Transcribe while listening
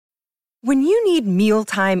When you need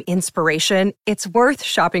mealtime inspiration, it's worth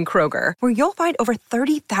shopping Kroger, where you'll find over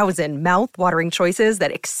 30,000 mouth-watering choices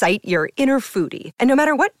that excite your inner foodie. And no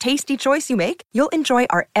matter what tasty choice you make, you'll enjoy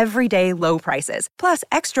our everyday low prices, plus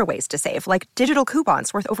extra ways to save, like digital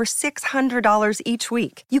coupons worth over $600 each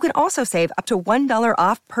week. You can also save up to $1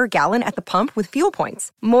 off per gallon at the pump with fuel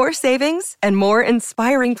points. More savings and more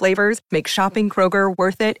inspiring flavors make shopping Kroger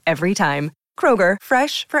worth it every time. Kroger,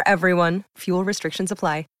 fresh for everyone. Fuel restrictions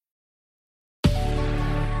apply.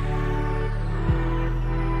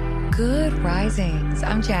 Good risings.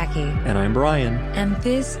 I'm Jackie. And I'm Brian. And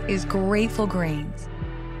this is Grateful Grains.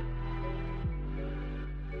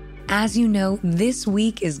 As you know, this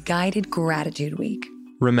week is Guided Gratitude Week.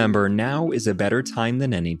 Remember, now is a better time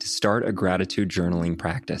than any to start a gratitude journaling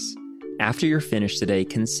practice. After you're finished today,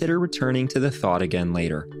 consider returning to the thought again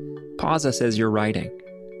later. Pause us as you're writing.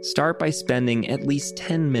 Start by spending at least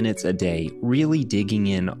 10 minutes a day really digging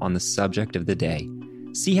in on the subject of the day.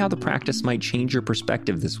 See how the practice might change your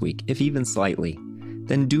perspective this week, if even slightly.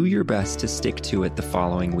 Then do your best to stick to it the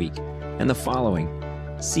following week and the following.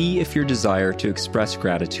 See if your desire to express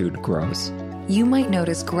gratitude grows. You might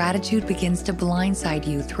notice gratitude begins to blindside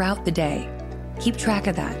you throughout the day. Keep track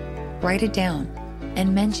of that, write it down,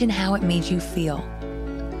 and mention how it made you feel.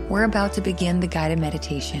 We're about to begin the guided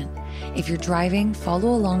meditation. If you're driving, follow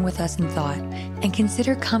along with us in thought and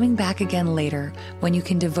consider coming back again later when you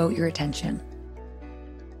can devote your attention.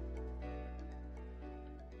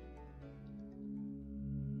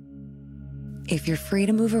 If you're free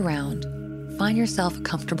to move around, find yourself a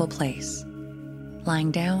comfortable place. Lying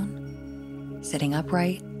down, sitting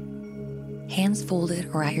upright, hands folded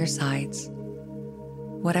or at your sides,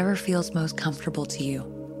 whatever feels most comfortable to you.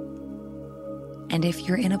 And if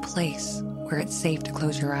you're in a place where it's safe to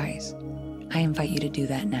close your eyes, I invite you to do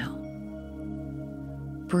that now.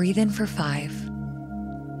 Breathe in for 5,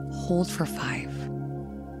 hold for 5.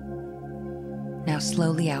 Now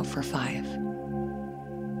slowly out for 5.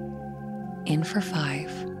 In for 5,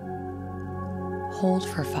 hold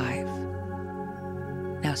for 5.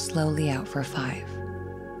 Now slowly out for 5.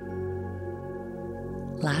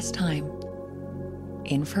 Last time.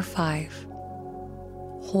 In for 5,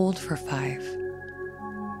 hold for 5.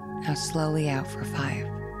 Now slowly out for 5.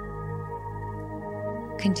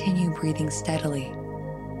 Continue breathing steadily,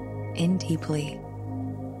 in deeply,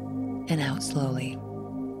 and out slowly.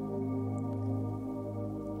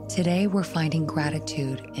 Today we're finding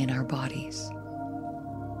gratitude in our bodies.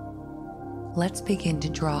 Let's begin to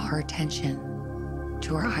draw our attention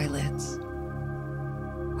to our eyelids,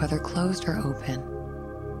 whether closed or open.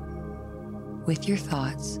 With your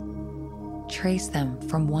thoughts, trace them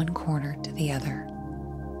from one corner to the other.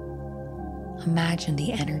 Imagine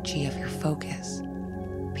the energy of your focus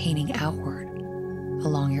painting outward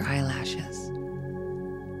along your eyelashes.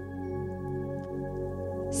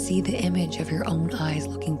 See the image of your own eyes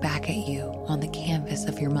looking back at you on the canvas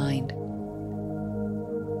of your mind.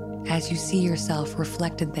 As you see yourself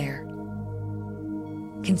reflected there,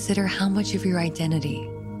 consider how much of your identity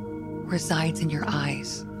resides in your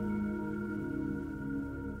eyes.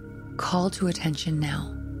 Call to attention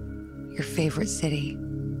now your favorite city,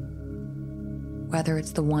 whether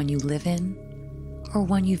it's the one you live in or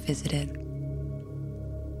one you visited.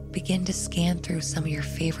 Begin to scan through some of your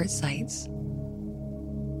favorite sights.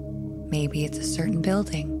 Maybe it's a certain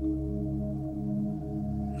building.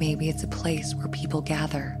 Maybe it's a place where people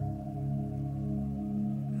gather.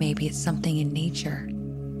 Maybe it's something in nature.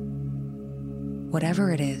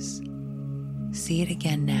 Whatever it is, see it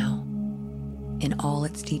again now, in all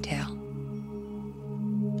its detail.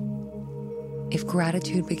 If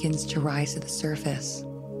gratitude begins to rise to the surface,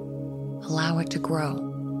 allow it to grow.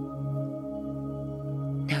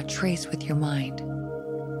 Now trace with your mind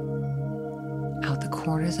out the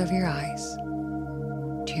corners of your eyes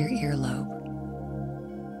to your earlobe,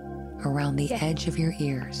 around the edge of your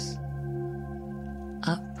ears,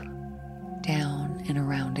 up, down, and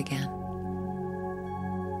around again.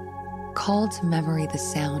 Call to memory the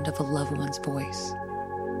sound of a loved one's voice.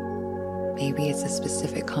 Maybe it's a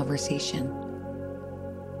specific conversation.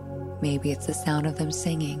 Maybe it's the sound of them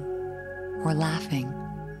singing or laughing.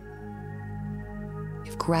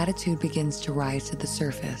 If gratitude begins to rise to the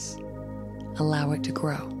surface, allow it to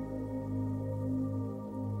grow.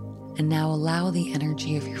 And now allow the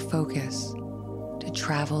energy of your focus to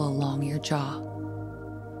travel along your jaw,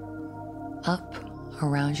 up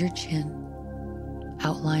around your chin,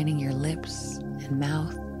 outlining your lips and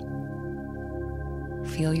mouth.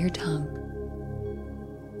 Feel your tongue.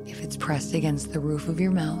 If it's pressed against the roof of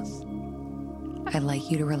your mouth, I'd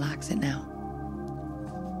like you to relax it now.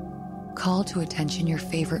 Call to attention your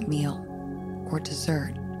favorite meal or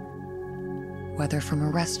dessert whether from a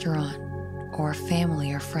restaurant or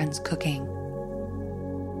family or friends cooking.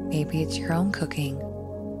 Maybe it's your own cooking.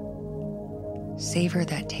 Savor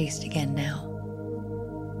that taste again now.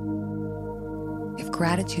 If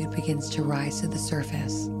gratitude begins to rise to the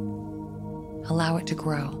surface, allow it to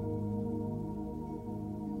grow.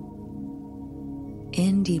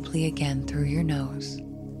 In deeply again through your nose.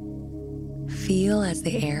 Feel as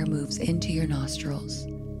the air moves into your nostrils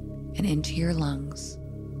and into your lungs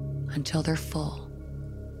until they're full.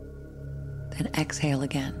 Then exhale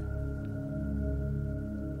again.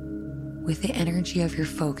 With the energy of your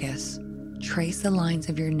focus, trace the lines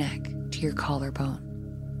of your neck to your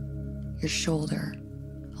collarbone, your shoulder,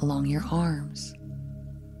 along your arms,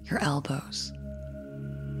 your elbows,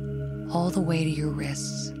 all the way to your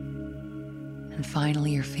wrists, and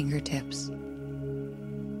finally your fingertips.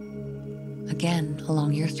 Again,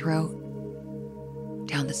 along your throat,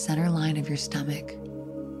 down the center line of your stomach,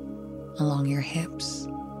 along your hips,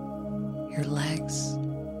 your legs,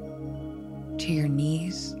 to your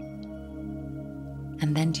knees,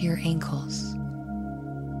 and then to your ankles,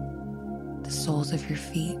 the soles of your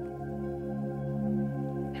feet,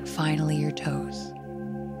 and finally your toes.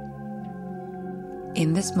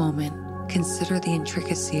 In this moment, consider the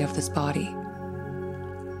intricacy of this body,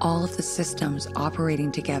 all of the systems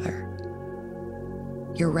operating together.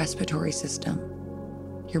 Your respiratory system,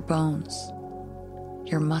 your bones,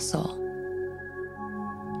 your muscle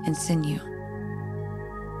and sinew,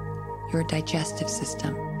 your digestive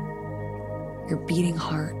system, your beating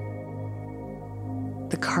heart,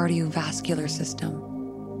 the cardiovascular system,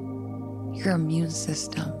 your immune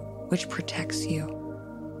system, which protects you,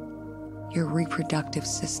 your reproductive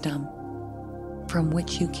system, from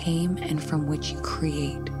which you came and from which you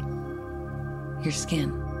create, your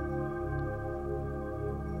skin.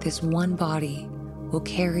 This one body will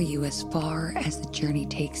carry you as far as the journey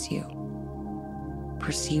takes you.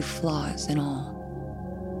 Perceive flaws in all.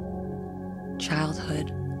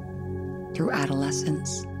 Childhood, through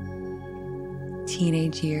adolescence,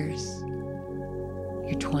 teenage years,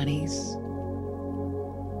 your 20s,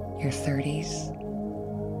 your 30s,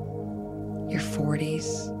 your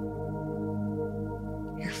 40s,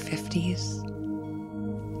 your 50s,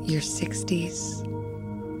 your 60s,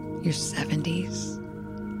 your 70s,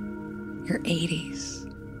 your 80s,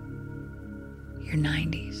 your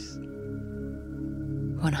 90s,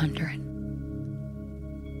 100.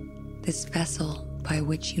 This vessel by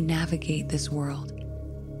which you navigate this world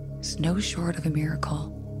is no short of a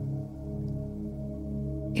miracle.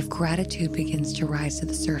 If gratitude begins to rise to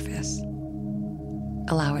the surface,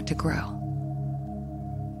 allow it to grow.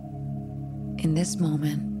 In this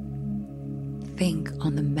moment, think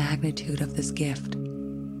on the magnitude of this gift.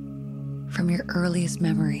 From your earliest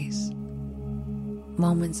memories,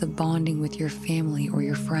 moments of bonding with your family or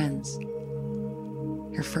your friends,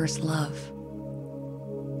 your first love,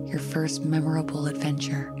 your first memorable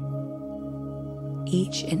adventure,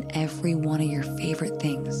 each and every one of your favorite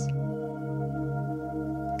things.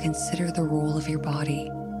 Consider the role of your body.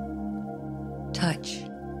 Touch,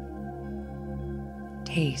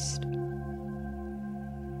 taste,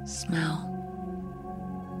 smell,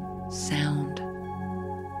 sound,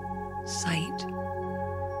 sight.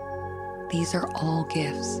 These are all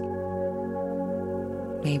gifts.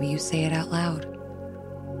 Maybe you say it out loud.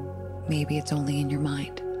 Maybe it's only in your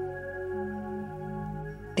mind.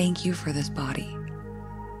 Thank you for this body,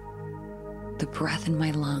 the breath in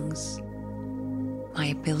my lungs, my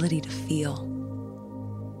ability to feel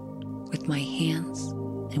with my hands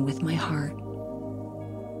and with my heart,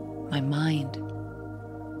 my mind,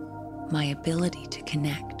 my ability to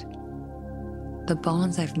connect, the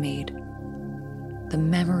bonds I've made, the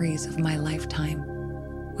memories of my lifetime,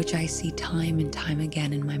 which I see time and time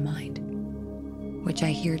again in my mind, which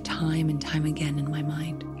I hear time and time again in my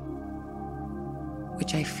mind,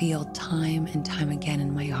 which I feel time and time again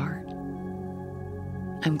in my heart.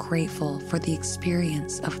 I'm grateful for the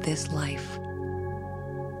experience of this life,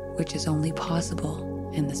 which is only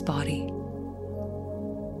possible in this body.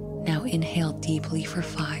 Now inhale deeply for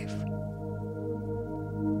 5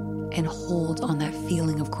 and hold on that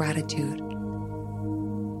feeling of gratitude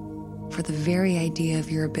for the very idea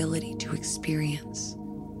of your ability to experience.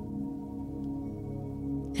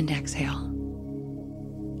 And exhale.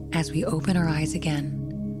 As we open our eyes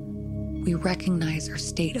again, we recognize our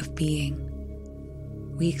state of being.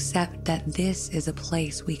 We accept that this is a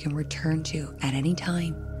place we can return to at any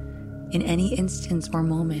time, in any instance or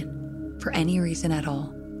moment, for any reason at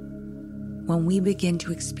all. When we begin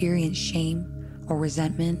to experience shame or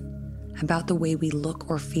resentment about the way we look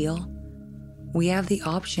or feel, we have the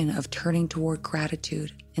option of turning toward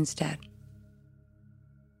gratitude instead.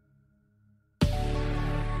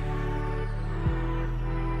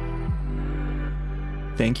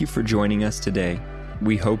 Thank you for joining us today.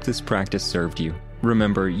 We hope this practice served you.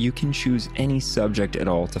 Remember, you can choose any subject at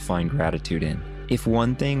all to find gratitude in. If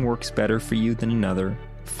one thing works better for you than another,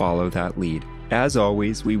 follow that lead. As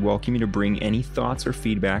always, we welcome you to bring any thoughts or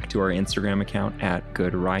feedback to our Instagram account at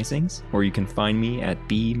Good Risings, or you can find me at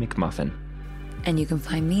B McMuffin. And you can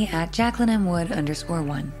find me at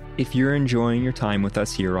JacquelineMWood_1. If you're enjoying your time with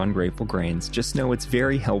us here on Grateful Grains, just know it's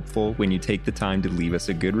very helpful when you take the time to leave us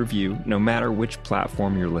a good review, no matter which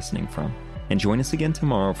platform you're listening from. And join us again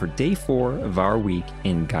tomorrow for day 4 of our week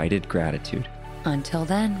in Guided Gratitude. Until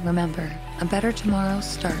then, remember, a better tomorrow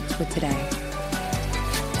starts with today.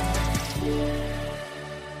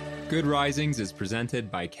 Good Risings is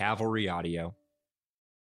presented by Cavalry Audio.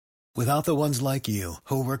 Without the ones like you,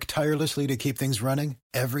 who work tirelessly to keep things running,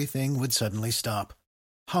 everything would suddenly stop.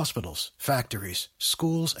 Hospitals, factories,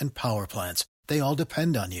 schools, and power plants, they all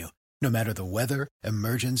depend on you. No matter the weather,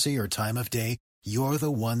 emergency, or time of day, you're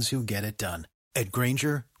the ones who get it done. At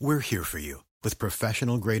Grainger, we're here for you with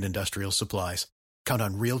professional-grade industrial supplies. Count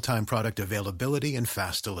on real-time product availability and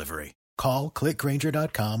fast delivery. Call, click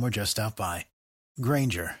Grainger.com, or just stop by.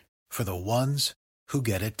 Grainger, for the ones who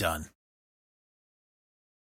get it done.